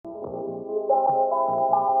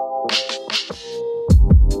Hey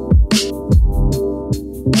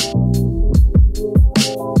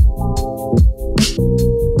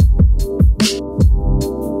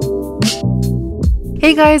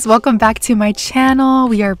guys, welcome back to my channel.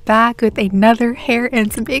 We are back with another hair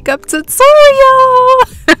and makeup tutorial.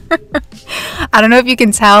 I don't know if you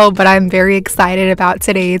can tell, but I'm very excited about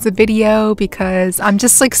today's video because I'm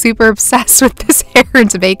just like super obsessed with this hair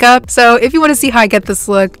and makeup. So if you want to see how I get this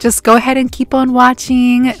look, just go ahead and keep on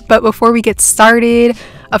watching. But before we get started,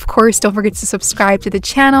 of course, don't forget to subscribe to the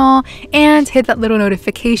channel and hit that little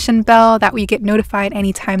notification bell. That way you get notified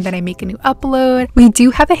anytime that I make a new upload. We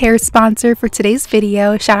do have a hair sponsor for today's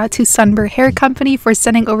video. Shout out to Sunber Hair Company for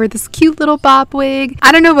sending over this cute little bob wig.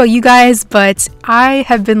 I don't know about you guys, but I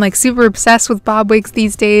have been like super obsessed with bob wigs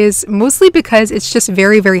these days, mostly because it's just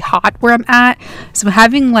very, very hot where I'm at. So I'm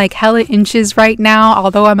having like hella inches right now,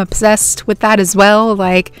 although I'm obsessed with that as well.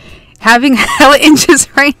 Like, having hella inches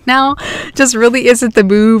right now just really isn't the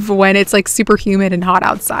move when it's like super humid and hot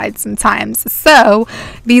outside sometimes. So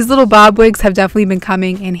these little bob wigs have definitely been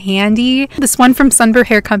coming in handy. This one from Sunber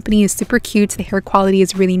Hair Company is super cute. The hair quality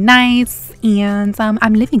is really nice and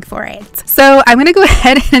I'm living for it. So I'm gonna go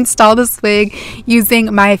ahead and install this wig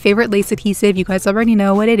using my favorite lace adhesive. You guys already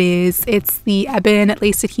know what it is. It's the Ebin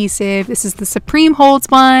lace adhesive. This is the Supreme Holds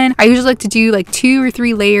one. I usually like to do like 2 or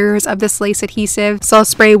 3 layers of this lace adhesive. So I'll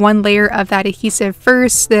spray 1 layer of that adhesive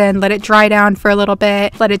first, then let it dry down for a little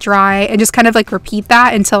bit, let it dry, and just kind of like repeat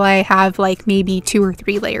that until I have like maybe 2 or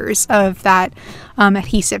 3 layers of that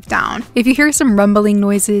adhesive down. If you hear some rumbling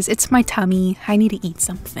noises, it's my tummy. I need to eat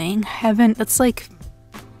something. It's like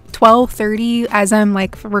 12:30 as I'm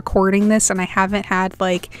like recording this, and I haven't had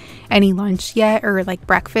like any lunch yet or like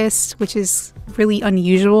breakfast, which is really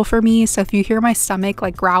unusual for me. So if you hear my stomach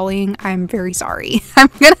like growling, I'm very sorry. I'm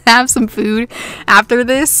gonna have some food after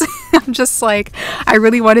this. I'm just like, I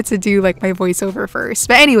really wanted to do like my voiceover first,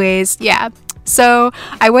 but anyways, yeah. So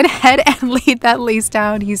I went ahead and laid that lace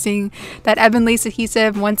down using that Ebin lace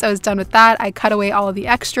adhesive. Once I was done with that, I cut away all of the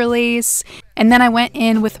extra lace, and then I went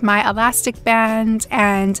in with my elastic band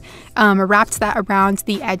and wrapped that around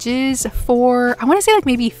the edges for, I want to say like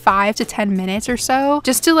maybe 5 to 10 minutes or so,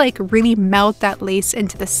 just to like really melt that lace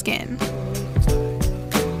into the skin.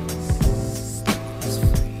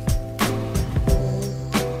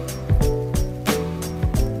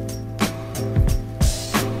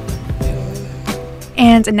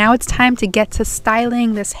 And now it's time to get to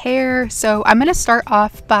styling this hair. So I'm going to start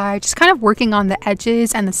off by just kind of working on the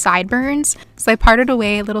edges and the sideburns. So I parted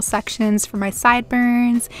away little sections for my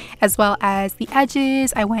sideburns as well as the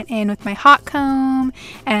edges. I went in with my hot comb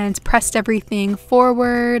and pressed everything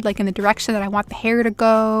forward, like in the direction that I want the hair to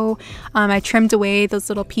go. I trimmed away those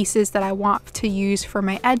little pieces that I want to use for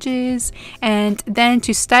my edges. And then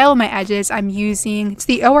to style my edges, I'm using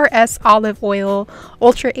the ORS Olive Oil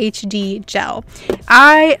Ultra HD Gel.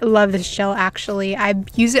 I love this gel actually. I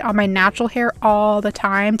use it on my natural hair all the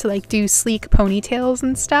time to like do sleek ponytails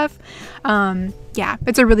and stuff. Yeah,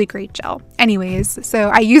 it's a really great gel. Anyways, so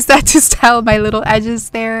I use that to style my little edges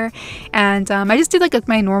there, and I just did like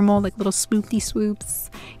my normal like little swoopy swoops,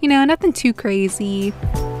 you know, nothing too crazy.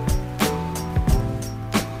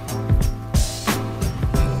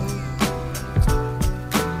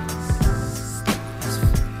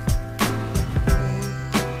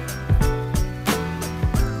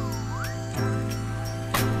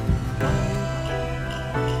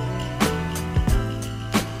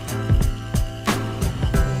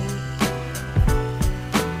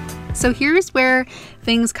 So here's where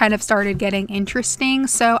things kind of started getting interesting.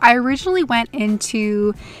 So I originally went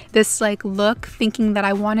into this like look thinking that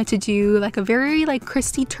I wanted to do like a very like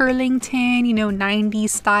Christy Turlington, you know, 90s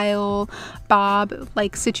style bob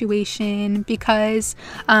like situation, because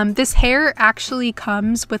this hair actually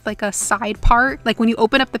comes with like a side part. Like when you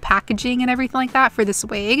open up the packaging and everything like that for this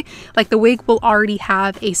wig, like the wig will already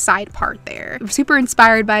have a side part there. I'm super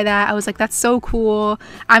inspired by that. I was like, that's so cool.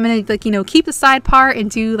 I'm gonna like, you know, keep the side part and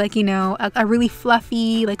do like, you know, a really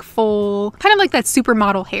fluffy, like full, kind of like that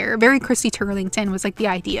supermodel hair. Very Christy Turlington was like the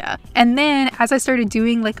idea. And then as I started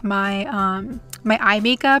doing like my my eye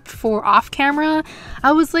makeup for off camera,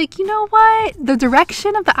 I was like, you know what? The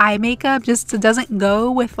direction of the eye makeup just doesn't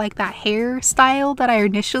go with like that hairstyle that I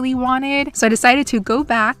initially wanted. So I decided to go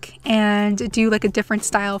back and do like a different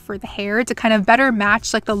style for the hair to kind of better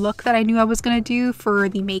match like the look that I knew I was going to do for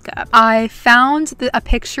the makeup. I found a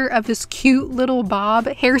picture of this cute little bob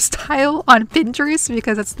hairstyle on Pinterest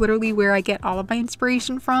because that's literally where I get all of my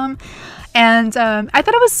inspiration from. And I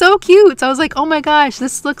thought it was so cute. So I was like, oh my gosh,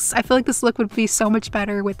 this looks, I feel like this look would be so much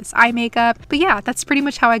better with this eye makeup. But yeah, that's pretty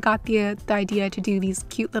much how I got the idea to do these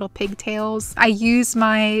cute little pigtails. I used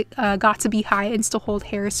my Got2b Insta Hold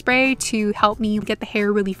hairspray to help me get the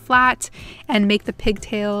hair really flat and make the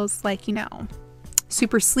pigtails, like, you know,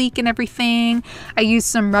 super sleek and everything. I used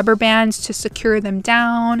some rubber bands to secure them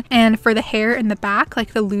down, and for the hair in the back,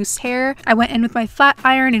 like the loose hair, I went in with my flat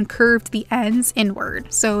iron and curved the ends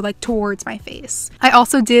inward, so like towards my face. I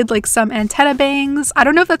also did like some antenna bangs. I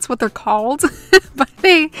don't know if that's what they're called, but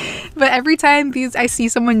every time I see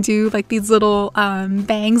someone do like these little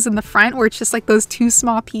bangs in the front where it's just like those two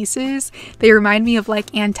small pieces, they remind me of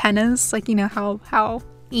like antennas, like, you know how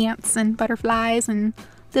ants and butterflies and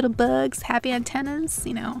little bugs have antennas,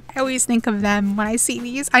 you know. I always think of them when I see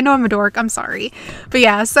these. I know I'm a dork, I'm sorry. But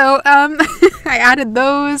yeah, so I added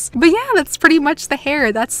those. But yeah, that's pretty much the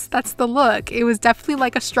hair. That's the look. It was definitely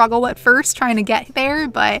like a struggle at first trying to get there,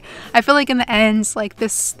 but I feel like in the end, like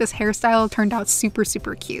this hairstyle turned out super,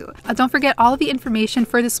 super cute. Don't forget, all of the information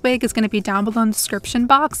for this wig is going to be down below in the description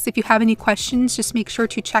box. If you have any questions, just make sure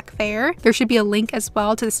to check there. There should be a link as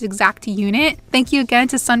well to this exact unit. Thank you again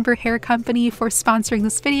to Sunber Hair Company for sponsoring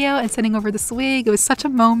this video and sending over this wig. It was such a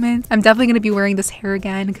moment. I'm definitely going to be wearing this hair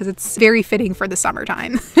again because it's very fitting for the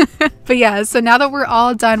summertime. But yeah, so now that we're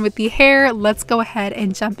all done with the hair, let's go ahead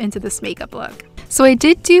and jump into this makeup look. So I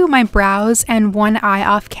did do my brows and one eye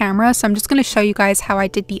off camera, so I'm just going to show you guys how I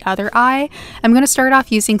did the other eye. I'm going to start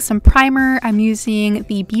off using some primer. I'm using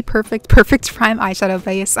the Be Perfect Prime eyeshadow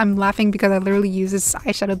base. I'm laughing because I literally use this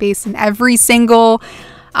eyeshadow base in every single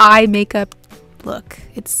eye makeup look.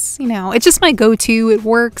 It's, you know, it's just my go-to. It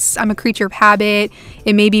works. I'm a creature of habit.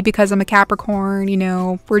 It may be because I'm a Capricorn, you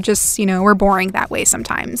know, we're just, you know, we're boring that way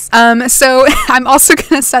sometimes. So I'm also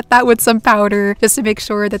gonna set that with some powder just to make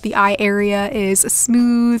sure that the eye area is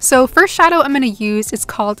smooth. So first shadow I'm gonna use is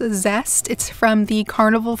called Zest. It's from the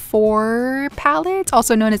Carnival 4 palette,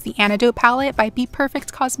 also known as the Antidote palette by Be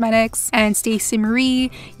Perfect Cosmetics and Stacey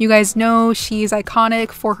Marie. You guys know she's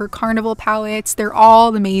iconic for her Carnival palettes. They're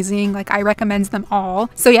all amazing. Like, I recommend them all.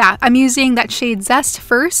 So yeah, I'm using that shade Zest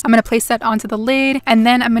first. I'm going to place that onto the lid, and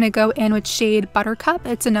then I'm going to go in with shade Buttercup.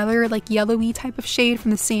 It's another like yellowy type of shade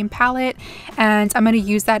from the same palette, and I'm going to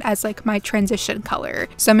use that as like my transition color.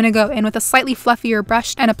 So I'm going to go in with a slightly fluffier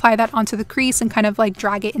brush and apply that onto the crease and kind of like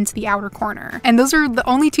drag it into the outer corner. And those are the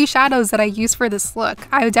only two shadows that I use for this look.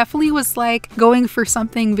 I definitely was like going for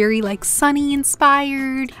something very like sunny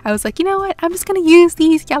inspired. I was like, you know what, I'm just going to use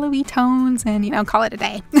these yellowy tones and, you know, call it a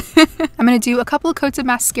day. I'm going to do a couple of coats of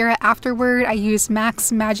mascara afterward. I use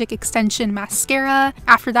MAC's Magic Extension Mascara.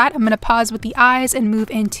 After that, I'm going to pause with the eyes and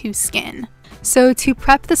move into skin. So to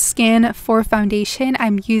prep the skin for foundation,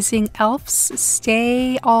 I'm using e.l.f.'s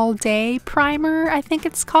Stay All Day Primer, I think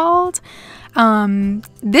it's called.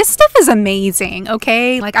 This stuff is amazing,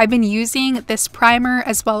 okay? Like, I've been using this primer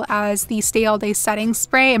as well as the Stay All Day setting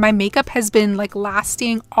spray, and my makeup has been like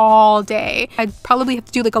lasting all day. I'd probably have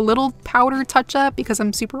to do like a little powder touch up because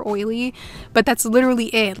I'm super oily, but that's literally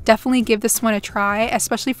it. Definitely give this one a try,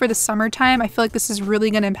 especially for the summertime. I feel like this is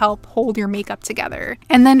really going to help hold your makeup together.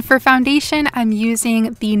 And then for foundation, I'm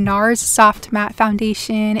using the NARS Soft Matte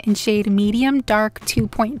Foundation in shade Medium Dark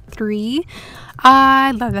 2.3. I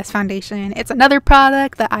love this foundation. It's another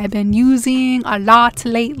product that I've been using a lot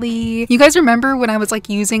lately. You guys remember when I was like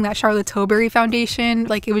using that Charlotte Tilbury foundation?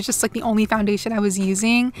 Like, it was just like the only foundation I was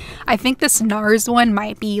using. I think this NARS one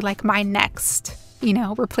might be like my next, you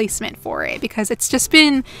know, replacement for it because it's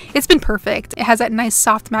been perfect. It has that nice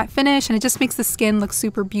soft matte finish and it just makes the skin look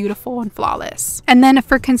super beautiful and flawless. And then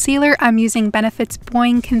for concealer, I'm using Benefit's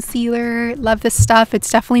Boing Concealer. Love this stuff.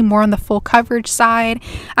 It's definitely more on the full coverage side.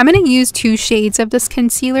 I'm going to use 2 shades of this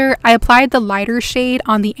concealer. I applied the lighter shade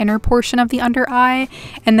on the inner portion of the under eye,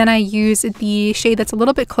 and then I use the shade that's a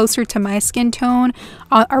little bit closer to my skin tone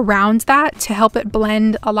around that to help it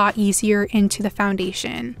blend a lot easier into the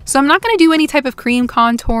foundation. So I'm not going to do any type of cream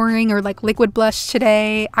contouring or like liquid blush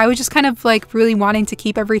today. I was just kind of like really wanting to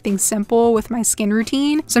keep everything simple with my skin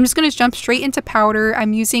routine. So I'm just going to jump straight into powder.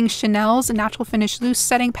 I'm using Chanel's Natural Finish Loose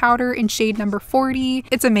Setting Powder in shade number 40.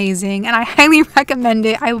 It's amazing and I highly recommend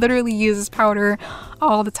it. I literally use this powder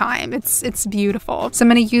all the time. It's beautiful. So I'm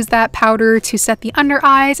going to use that powder to set the under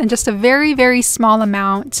eyes and just a very, very small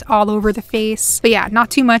amount all over the face. But yeah, not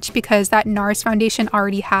too much because that NARS foundation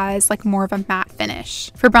already has like more of a matte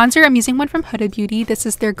finish. For bronzer, I'm using one from Huda Beauty. This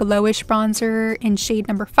is their Glowish bronzer in shade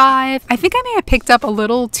number 5. I think I may have picked up a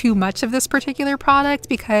little too much of this particular product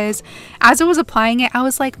because as I was applying it, I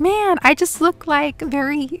was like, man, I just look like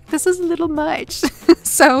this is a little much.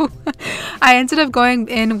 So I ended up going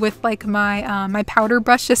in with like my my powder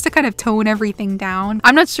brush just to kind of tone everything down.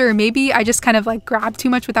 I'm not sure, maybe I just kind of like grabbed too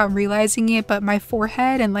much without realizing it, but my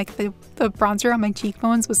forehead and like the bronzer on my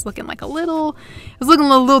cheekbones was looking like a little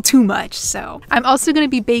too much. So I'm also going to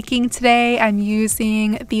be baking today. I'm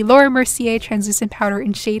using the Laura Mercier translucent powder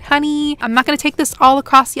in shade Honey. I'm not going to take this all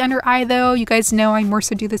across the under eye though. You guys know I more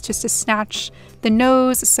so do this just to snatch the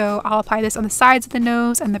nose, so I'll apply this on the sides of the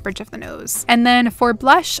nose and the bridge of the nose. And then for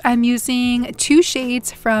blush, I'm using 2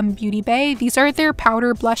 shades from Beauty Bay. These are their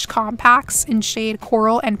powder blush compacts in shade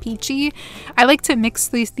Coral and Peachy. I like to mix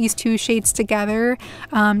these 2 shades together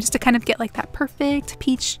just to kind of get like that perfect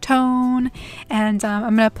peach tone. And I'm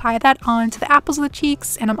going to apply that onto the apples of the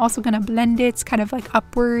cheeks, and I'm also going to blend it kind of like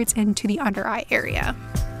upwards into the under eye area.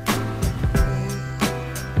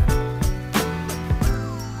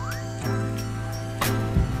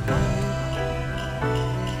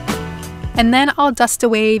 And then I'll dust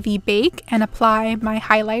away the bake and apply my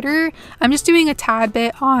highlighter. I'm just doing a tad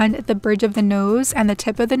bit on the bridge of the nose and the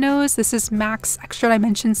tip of the nose. This is MAC's Extra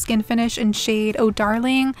Dimension Skin Finish in shade Oh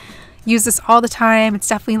Darling. Use this all the time. It's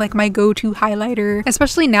definitely like my go-to highlighter,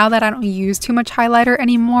 especially now that I don't use too much highlighter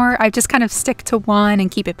anymore. I just kind of stick to one and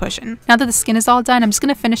keep it pushing. Now that the skin is all done, I'm just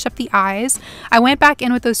going to finish up the eyes. I went back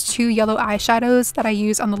in with those 2 yellow eyeshadows that I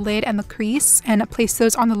use on the lid and the crease and placed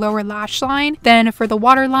those on the lower lash line. Then for the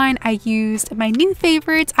waterline, I used my new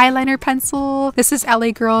favorite eyeliner pencil. This is LA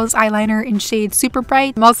Girls eyeliner in shade Super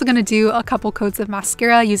Bright. I'm also going to do a couple coats of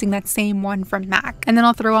mascara using that same one from MAC. And then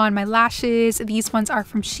I'll throw on my lashes. These ones are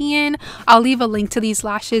from Shein. I'll leave a link to these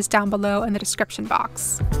lashes down below in the description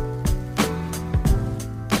box.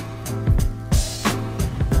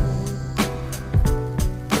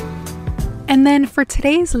 And then for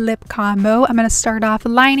today's lip combo, I'm going to start off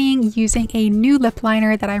lining using a new lip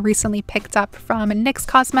liner that I recently picked up from NYX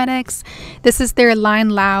Cosmetics. This is their Line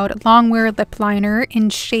Loud Longwear lip liner in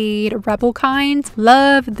shade Rebel Kind.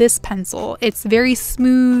 Love this pencil. It's very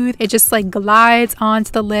smooth. It just like glides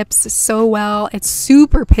onto the lips so well. It's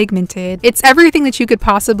super pigmented. It's everything that you could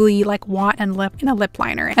possibly like want in a lip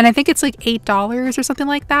liner. And I think it's like $8 or something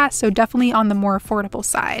like that. So definitely on the more affordable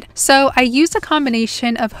side. So I used a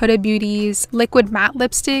combination of Huda Beauty's liquid matte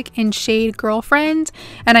lipstick in shade Girlfriend,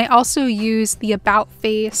 and I also used the About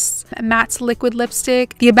Face matte liquid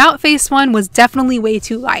lipstick. The About Face one was definitely way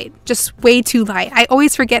too light, just way too light. I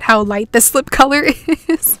always forget how light this lip color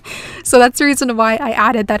is, so that's the reason why I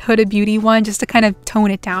added that Huda Beauty one, just to kind of tone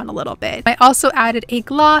it down a little bit. I also added a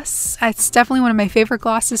gloss. It's definitely one of my favorite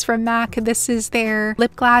glosses from MAC. This is their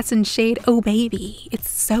lip gloss in shade Oh Baby. It's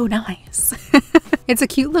so nice. It's a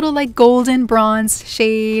cute little like golden bronze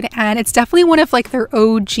shade, and it's definitely one of like their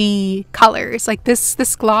OG colors. Like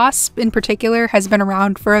this gloss in particular has been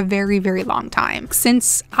around for a very, very long time,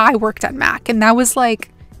 since I worked at MAC, and that was like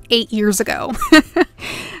 8 years ago.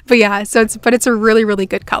 But yeah, so it's a really, really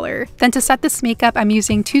good color. Then to set this makeup, I'm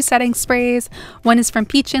using 2 setting sprays. One is from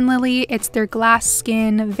Peach and Lily. It's their Glass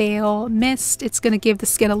Skin Veil Mist. It's going to give the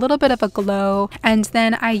skin a little bit of a glow. And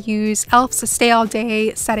then I use e.l.f.'s Stay All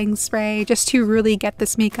Day setting spray just to really get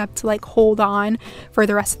this makeup to like hold on for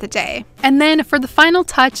the rest of the day. And then for the final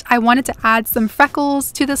touch, I wanted to add some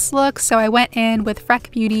freckles to this look. So I went in with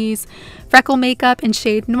Freck Beauty's freckle makeup in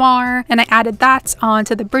shade Noir, and I added that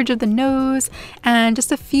onto the bridge of the nose and just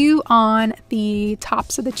a few on the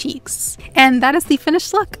tops of the cheeks. And that is the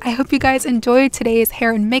finished look. I hope you guys enjoyed today's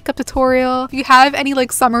hair and makeup tutorial. If you have any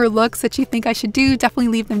like summer looks that you think I should do, definitely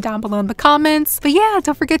leave them down below in the comments. But yeah,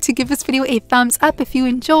 don't forget to give this video a thumbs up if you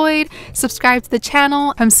enjoyed. Subscribe to the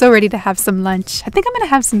channel. I'm so ready to have some lunch. I think I'm gonna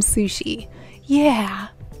have some sushi. Yeah,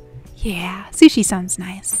 sushi sounds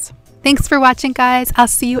nice. Thanks for watching, guys. I'll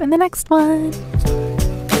see you in the next one.